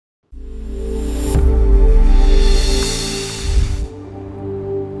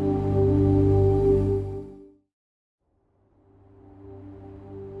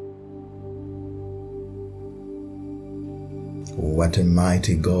What a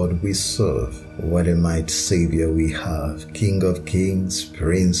mighty God we serve. What a mighty Savior we have. King of kings,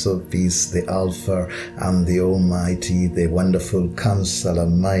 Prince of peace, the Alpha and the Almighty, the wonderful Counselor,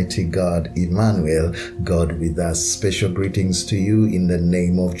 mighty God, Emmanuel, God with us. Special greetings to you in the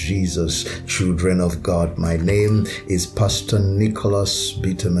name of Jesus, children of God. My name is Pastor Nicholas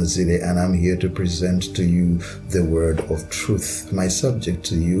Bitamazire, and I'm here to present to you the word of truth. My subject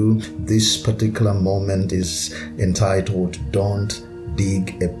to you this particular moment is entitled, Don't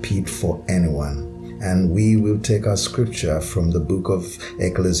Dig a Pit for Anyone. And we will take our scripture from the book of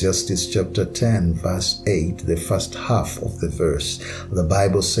Ecclesiastes chapter 10 verse 8, the first half of the verse. The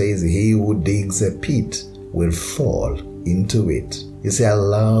Bible says, he who digs a pit will fall into it. You see, I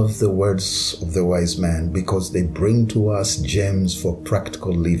love the words of the wise man because they bring to us gems for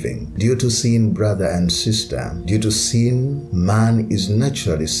practical living. Due to sin, brother and sister, due to sin, man is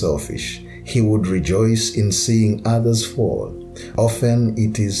naturally selfish. He would rejoice in seeing others fall. Often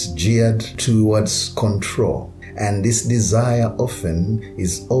it is geared towards control, and this desire often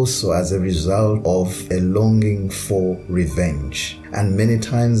is also as a result of a longing for revenge. And many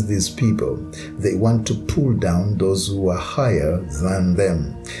times these people, they want to pull down those who are higher than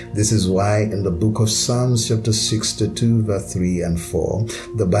them. This is why in the book of Psalms chapter 62 verse 3 and 4,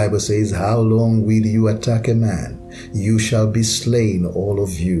 the Bible says, how long will you attack a man? You shall be slain, all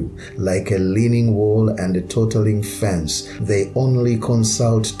of you, like a leaning wall and a tottering fence. They only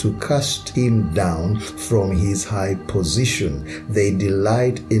consult to cast him down from his high position. They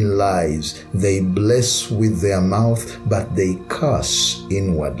delight in lies. They bless with their mouth, but they curse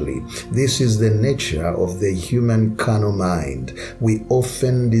inwardly. This is the nature of the human carnal mind. We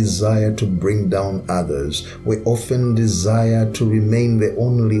often desire to bring down others. We often desire to remain the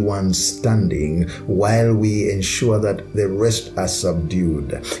only one standing while we ensure that the rest are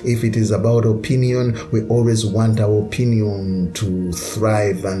subdued. If it is about opinion, we always want our opinion to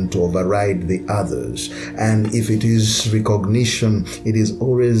thrive and to override the others. And if it is recognition, it is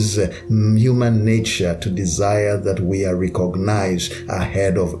always human nature to desire that we are recognized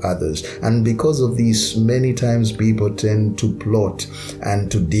ahead of others. And because of this, many times people tend to plot and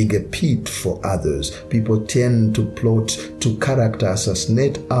to dig a pit for others. People tend to plot to character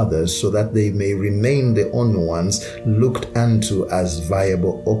assassinate others so that they may remain the only ones looked unto as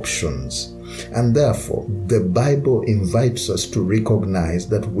viable options. And therefore, the Bible invites us to recognize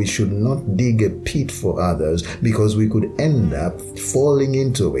that we should not dig a pit for others because we could end up falling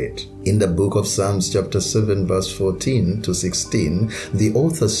into it. In the book of Psalms chapter 7 verse 14 to 16, the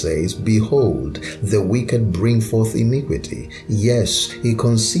author says, behold, the wicked bring forth iniquity. Yes, he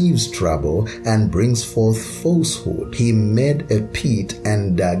conceives trouble and brings forth falsehood. He made a pit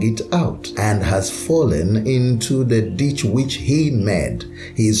and dug it out, and has fallen into the ditch which he made.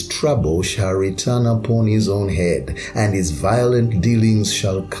 His trouble shall return upon his own head, and his violent dealings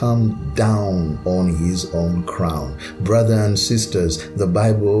shall come down on his own crown. Brother and sisters, the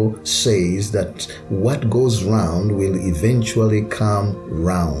Bible says that what goes round will eventually come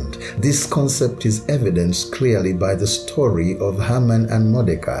round. This concept is evidenced clearly by the story of Haman and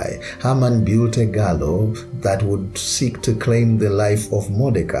Mordecai. Haman built a gallows that would seek to claim the life of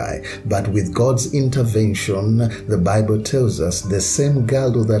Mordecai, but with God's intervention, the Bible tells us the same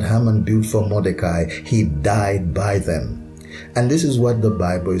gallows that Haman built for Mordecai, he died by them. And this is what the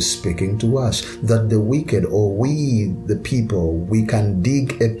Bible is speaking to us, that the wicked, or we, the people, we can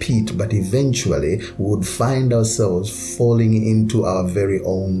dig a pit, but eventually would find ourselves falling into our very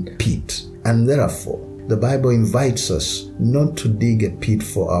own pit. And therefore, the Bible invites us not to dig a pit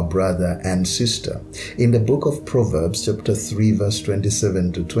for our brother and sister. In the book of Proverbs, chapter 3, verse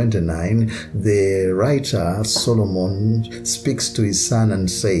 27 to 29, the writer Solomon speaks to his son and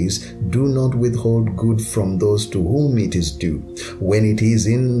says, do not withhold good from those to whom it is due, when it is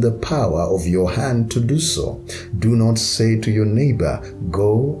in the power of your hand to do so. Do not say to your neighbor,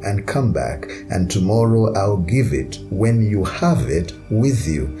 go and come back, and tomorrow I'll give it, when you have it with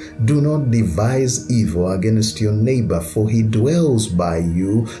you. Do not devise evil against your neighbor, for he dwells by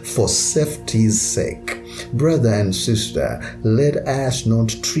you for safety's sake. Brother and sister, let us not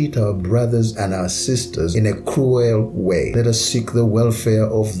treat our brothers and our sisters in a cruel way. Let us seek the welfare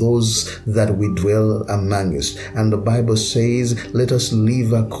of those that we dwell among us. And the Bible says, let us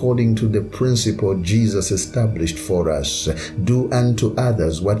live according to the principle Jesus established for us. Do unto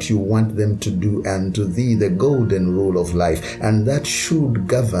others what you want them to do unto thee, the golden rule of life. And that should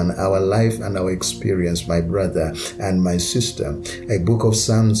govern our life and our experience, my brother and my sister. A book of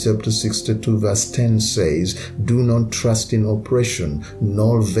Psalms chapter 62 verse 10 says, do not trust in oppression,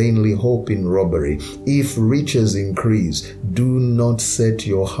 nor vainly hope in robbery. If riches increase, do not set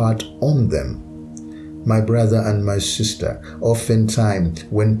your heart on them. My brother and my sister, oftentimes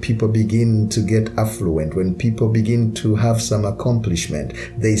when people begin to get affluent, when people begin to have some accomplishment,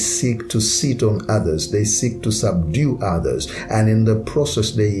 they seek to sit on others, they seek to subdue others, and in the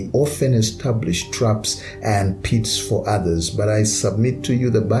process they often establish traps and pits for others. But I submit to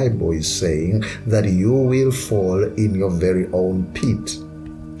you, the Bible is saying that you will fall in your very own pit.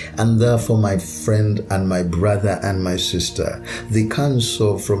 And therefore, my friend and my brother and my sister, the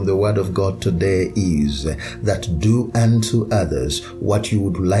counsel from the Word of God today is that do unto others what you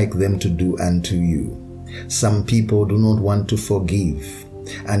would like them to do unto you. Some people do not want to forgive.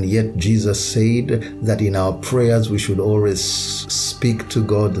 And yet Jesus said that in our prayers we should always speak to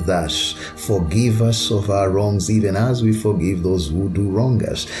God thus: forgive us of our wrongs, even as we forgive those who do wrong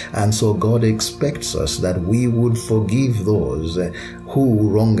us. And so God expects us that we would forgive those who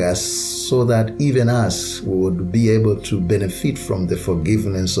wrong us, so that even us would be able to benefit from the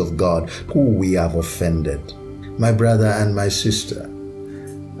forgiveness of God who we have offended. My brother and my sister,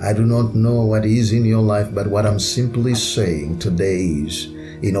 I do not know what is in your life, but what I'm simply saying today is,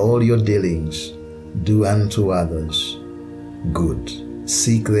 in all your dealings, do unto others good.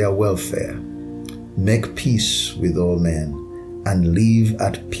 Seek their welfare. Make peace with all men, and live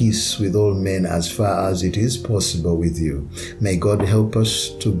at peace with all men as far as it is possible with you. May God help us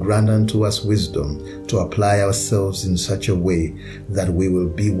to grant unto us wisdom to apply ourselves in such a way that we will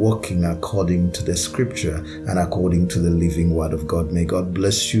be walking according to the Scripture and according to the living Word of God. May God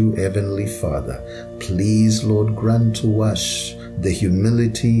bless you, Heavenly Father. Please, Lord, grant to us the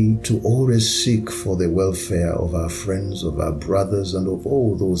humility to always seek for the welfare of our friends, of our brothers, and of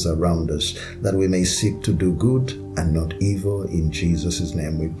all those around us, that we may seek to do good and not evil. In Jesus'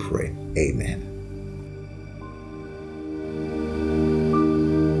 name we pray. Amen.